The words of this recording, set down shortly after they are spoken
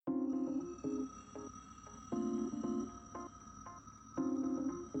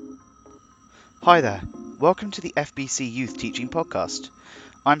Hi there, welcome to the FBC Youth Teaching Podcast.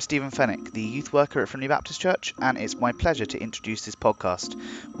 I'm Stephen Fennick, the youth worker at Friendly Baptist Church, and it's my pleasure to introduce this podcast,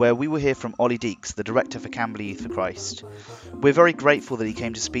 where we will hear from Oli Deeks, the director for Camberley Youth for Christ. We're very grateful that he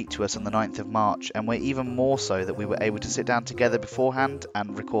came to speak to us on the 9th of March, and we're even more so that we were able to sit down together beforehand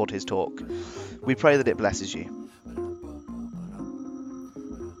and record his talk. We pray that it blesses you.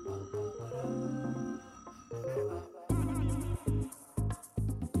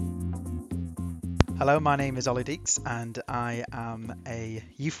 Hello, my name is Oli Deeks and I am a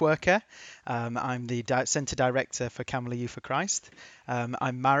youth worker. I'm the Centre Director for Camberley Youth for Christ.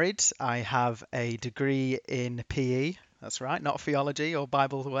 I'm married. I have a degree in PE. That's right, not theology or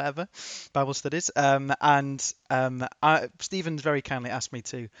Bible, whatever, Bible studies. Stephen's very kindly asked me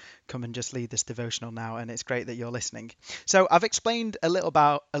to come and just lead this devotional now, and it's great that you're listening. So I've explained a little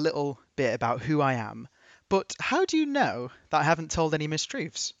bit about who I am, but how do you know that I haven't told any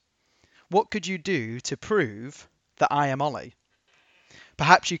mistruths? What could you do to prove that I am Ollie?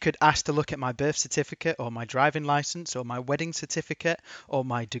 Perhaps you could ask to look at my birth certificate or my driving license or my wedding certificate or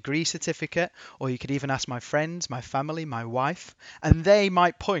my degree certificate, or you could even ask my friends, my family, my wife, and they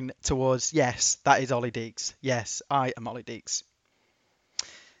might point towards, yes, that is Oli Deeks. Yes, I am Oli Deeks.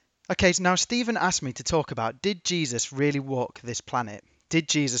 Okay, so now Stephen asked me to talk about, did Jesus really walk this planet? Did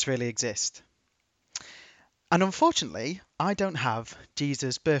Jesus really exist? And unfortunately, I don't have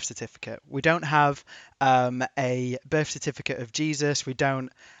Jesus' birth certificate. We don't have a birth certificate of Jesus. We don't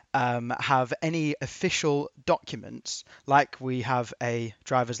have any official documents like we have a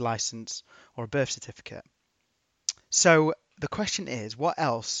driver's license or a birth certificate. So the question is, what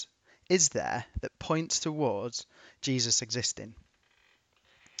else is there that points towards Jesus existing?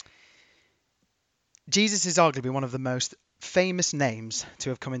 Jesus is arguably one of the most famous names to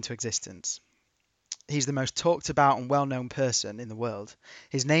have come into existence. He's the most talked about and well-known person in the world.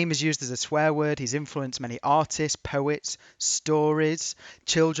 His name is used as a swear word. He's influenced many artists, poets, stories.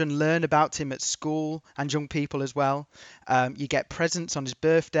 Children learn about him at school and young people as well. You get presents on his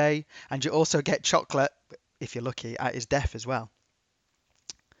birthday, and you also get chocolate, if you're lucky, at his death as well.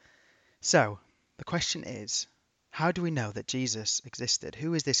 So the question is, how do we know that Jesus existed?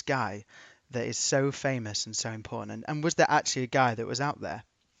 Who is this guy that is so famous and so important? And was there actually a guy that was out there?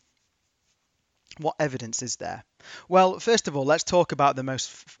 What evidence is there? Well, first of all, let's talk about the most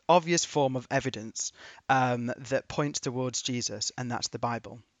obvious form of evidence that points towards Jesus, and that's the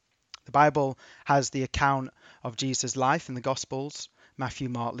Bible. The Bible has the account of Jesus' life in the Gospels, Matthew,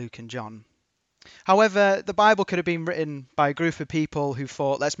 Mark, Luke, and John. However, the Bible could have been written by a group of people who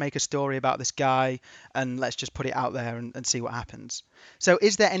thought, let's make a story about this guy and let's just put it out there and see what happens. So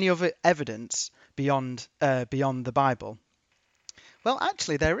is there any other evidence beyond the Bible? Well,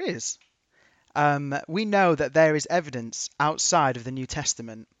 actually, there is. We know that there is evidence outside of the New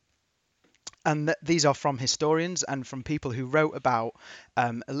Testament, and that these are from historians and from people who wrote about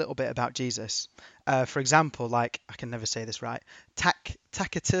a little bit about Jesus. For example, like, I can never say this right,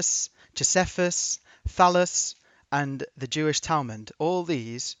 Tacitus, Josephus, Thallus, and the Jewish Talmud. All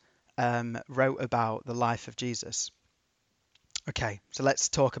these wrote about the life of Jesus. Okay, so let's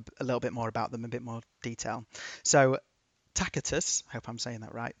talk a little bit more about them in a bit more detail. So Tacitus, I hope I'm saying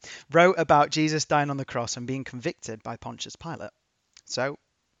that right, wrote about Jesus dying on the cross and being convicted by Pontius Pilate. So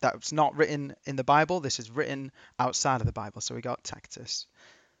that's not written in the Bible. This is written outside of the Bible. So we got Tacitus.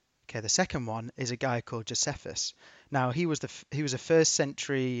 Okay, the second one is a guy called Josephus. Now he was a first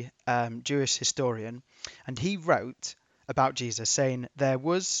century Jewish historian, and he wrote about Jesus, saying there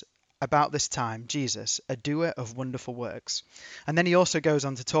was about this time Jesus, a doer of wonderful works. And then he also goes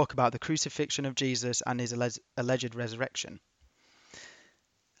on to talk about the crucifixion of Jesus and his alleged resurrection.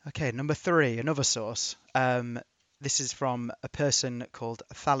 Okay, number 3, another source. This is from a person called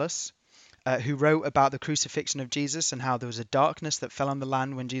Thallus, who wrote about the crucifixion of Jesus and how there was a darkness that fell on the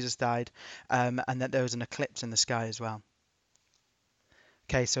land when Jesus died, and that there was an eclipse in the sky as well.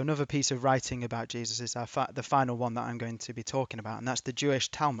 Okay, so another piece of writing about Jesus is the final one that I'm going to be talking about, and that's the Jewish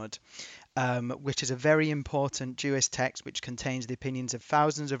Talmud, which is a very important Jewish text which contains the opinions of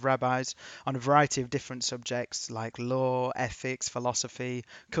thousands of rabbis on a variety of different subjects like law, ethics, philosophy,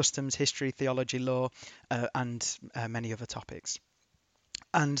 customs, history, theology, law, and many other topics.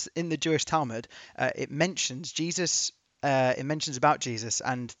 And in the Jewish Talmud, it mentions Jesus. It mentions about Jesus,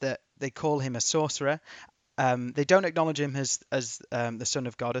 and that they call him a sorcerer. They don't acknowledge him as the Son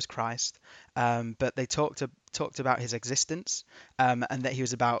of God, as Christ, but they talked about his existence, and that he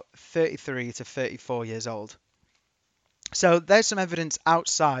was about 33 to 34 years old. So there's some evidence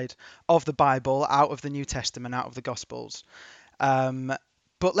outside of the Bible, out of the New Testament, out of the Gospels.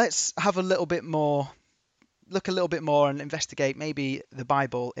 But let's have a little bit more look a little bit more and investigate maybe the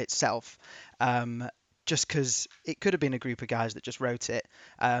Bible itself. Um, just because it could have been a group of guys that just wrote it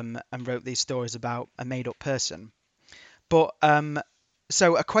and wrote these stories about a made-up person. But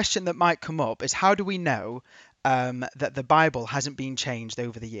so a question that might come up is how do we know that the Bible hasn't been changed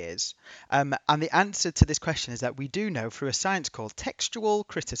over the years? And the answer to this question is that we do know through a science called textual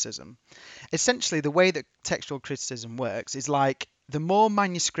criticism. Essentially, the way that textual criticism works is like the more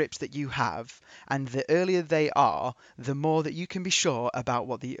manuscripts that you have and the earlier they are, the more that you can be sure about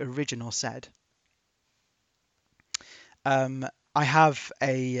what the original said. Um, I have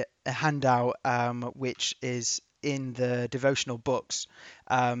a handout which is in the devotional books,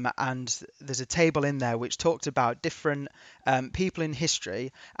 and there's a table in there which talks about different people in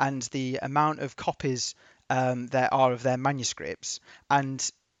history and the amount of copies there are of their manuscripts.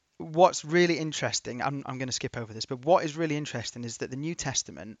 And what's really interesting, I'm going to skip over this, but what is really interesting is that the New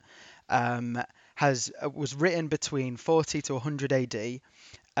Testament um, was written between 40 to 100 AD.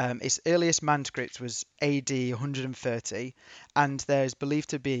 Its earliest manuscript was AD 130, and there's believed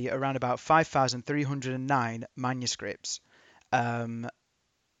to be around about 5,309 manuscripts, um,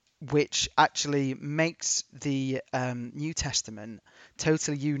 which actually makes the New Testament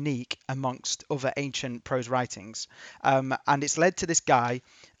totally unique amongst other ancient prose writings. And it's led to this guy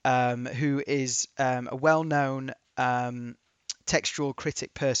who is a well-known textual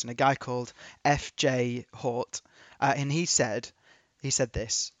critic person, a guy called F.J. Hort, and he said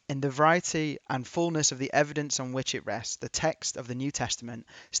this: in the variety and fullness of the evidence on which it rests, the text of the New Testament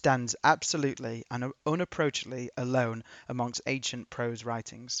stands absolutely and unapproachably alone amongst ancient prose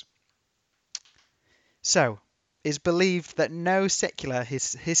writings. So, it's believed that no secular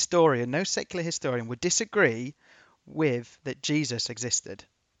historian would disagree with that Jesus existed.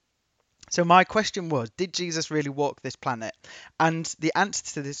 So my question was, did Jesus really walk this planet? And the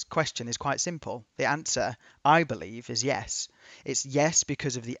answer to this question is quite simple. The answer, I believe, is yes. It's yes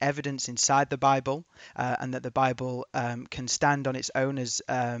because of the evidence inside the Bible, and that the Bible can stand on its own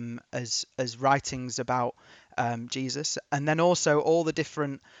as writings about Jesus, and then also all the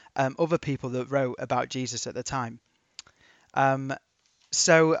different other people that wrote about Jesus at the time. Um,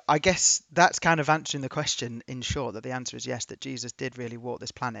 so I guess that's kind of answering the question in short, that the answer is yes, that Jesus did really walk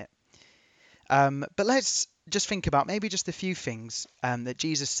this planet. But let's just think about maybe just a few things that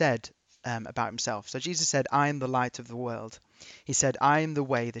Jesus said about himself. So Jesus said, I am the light of the world. He said, I am the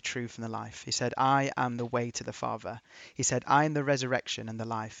way, the truth, and the life. He said, I am the way to the Father. He said, I am the resurrection and the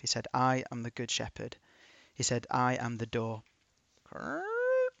life. He said, I am the good shepherd. He said, I am the door.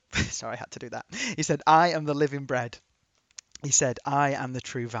 Sorry, I had to do that. He said, I am the living bread. He said, I am the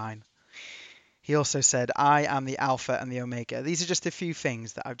true vine. He also said, I am the Alpha and the Omega. These are just a few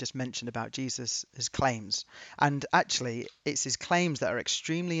things that I've just mentioned about Jesus' his claims. And actually, it's his claims that are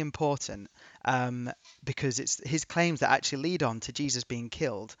extremely important, because it's his claims that actually lead on to Jesus being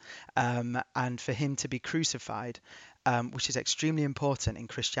killed, and for him to be crucified, which is extremely important in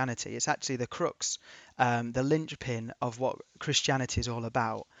Christianity. It's actually the crux, the linchpin of what Christianity is all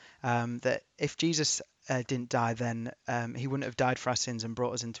about. That if Jesus didn't die, then he wouldn't have died for our sins and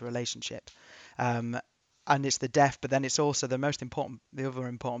brought us into a relationship. Um, and it's the death, but then it's also the other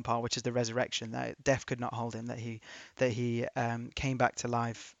important part, which is the resurrection. That death could not hold him. That he came back to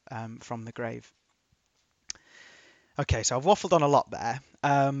life from the grave. Okay, so I've waffled on a lot there,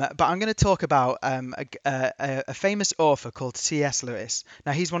 but I'm going to talk about a famous author called C.S. Lewis.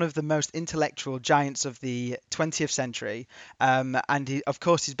 Now, he's one of the most intellectual giants of the 20th century, and he, of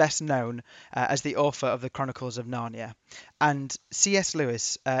course, is best known as the author of the Chronicles of Narnia. And C.S.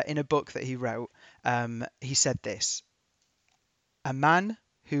 Lewis, in a book that he wrote, he said this: "A man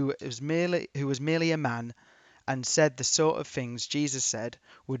who was merely a man and said the sort of things Jesus said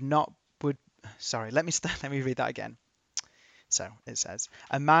would not would." Sorry, let me read that again. So it says,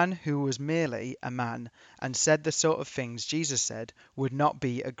 a man who was merely a man and said the sort of things Jesus said would not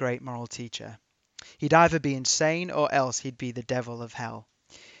be a great moral teacher. He'd either be insane or else he'd be the devil of hell.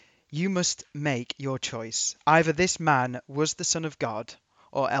 You must make your choice. Either this man was the Son of God,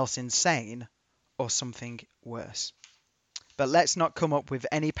 or else insane, or something worse. But let's not come up with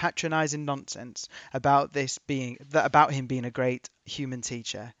any patronizing nonsense about him being a great human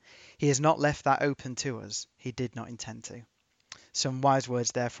teacher. He has not left that open to us. He did not intend to. Some wise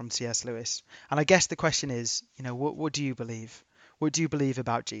words there from C.S. Lewis. And I guess the question is, what do you believe? What do you believe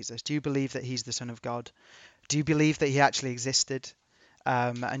about Jesus? Do you believe that he's the Son of God? Do you believe that he actually existed?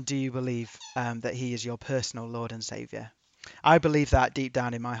 And do you believe that he is your personal Lord and Savior? I believe that deep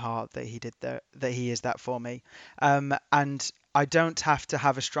down in my heart that that he is that for me. And I don't have to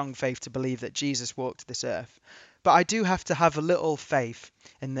have a strong faith to believe that Jesus walked this earth. But I do have to have a little faith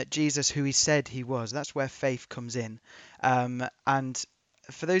in that Jesus, who he said he was, that's where faith comes in. And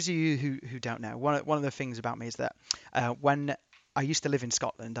for those of you who don't know, one of the things about me is that when I used to live in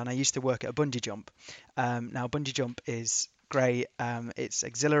Scotland and I used to work at a bungee jump. Now, bungee jump is great. It's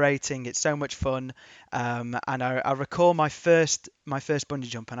exhilarating. It's so much fun. And I recall my first bungee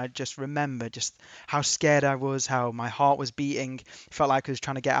jump, and I just remember just how scared I was, how my heart was beating. It felt like I was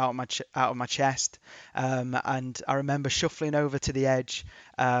trying to get out of my chest. And I remember shuffling over to the edge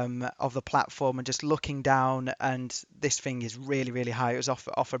of the platform and just looking down. And this thing is really, really high. It was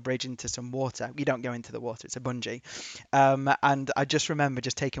off a bridge into some water. You don't go into the water. It's a bungee. And I just remember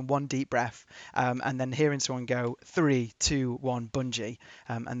just taking one deep breath, and then hearing someone go 3, 2, 1, bungee,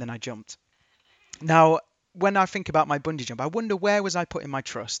 and then I jumped. Now, when I think about my bungee jump, I wonder, where was I putting my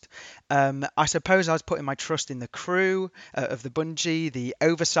trust? I suppose I was putting my trust in the crew of the bungee, the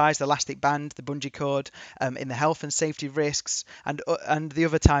oversized elastic band, the bungee cord, in the health and safety risks, and the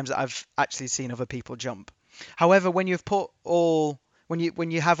other times that I've actually seen other people jump. However, when you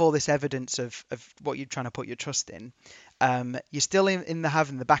have all this evidence of what you're trying to put your trust in, you're still in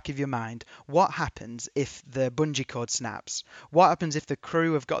the back of your mind, what happens if the bungee cord snaps? What happens if the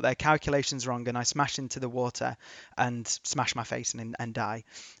crew have got their calculations wrong and I smash into the water and smash my face and die?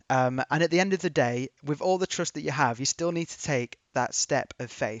 And at the end of the day, with all the trust that you have, you still need to take that step of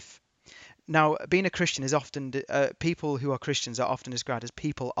faith. Now, being a Christian is often, people who are Christians are often described as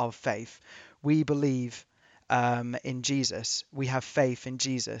people of faith. We believe in Jesus. We have faith in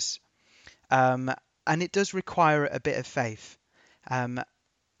Jesus. And it does require a bit of faith. And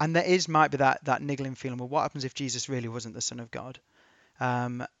might be that niggling feeling, well, what happens if Jesus really wasn't the Son of God?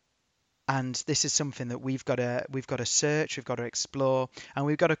 Um, and this is something that we've got to search, we've got to explore, and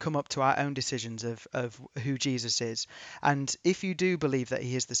we've got to come up to our own decisions of who Jesus is. And if you do believe that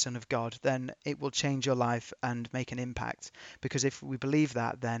he is the Son of God, then it will change your life and make an impact. Because if we believe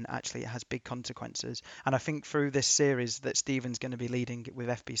that, then actually it has big consequences. And I think through this series that Stephen's going to be leading with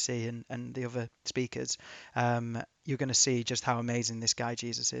FBC and the other speakers, you're going to see just how amazing this guy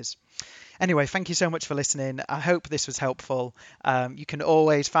Jesus is. Anyway, thank you so much for listening. I hope this was helpful. You can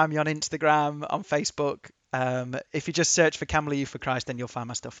always find me on Instagram, on Facebook. If you just search for Camberley Youth for Christ, then you'll find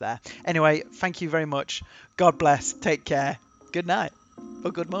my stuff there. Anyway, thank you very much. God bless. Take care. Good night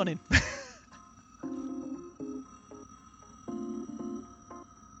or good morning.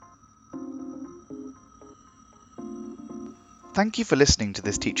 Thank you for listening to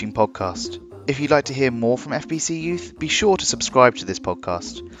this teaching podcast. If you'd like to hear more from FBC Youth, be sure to subscribe to this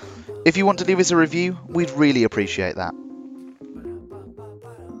podcast. If you want to leave us a review, we'd really appreciate that.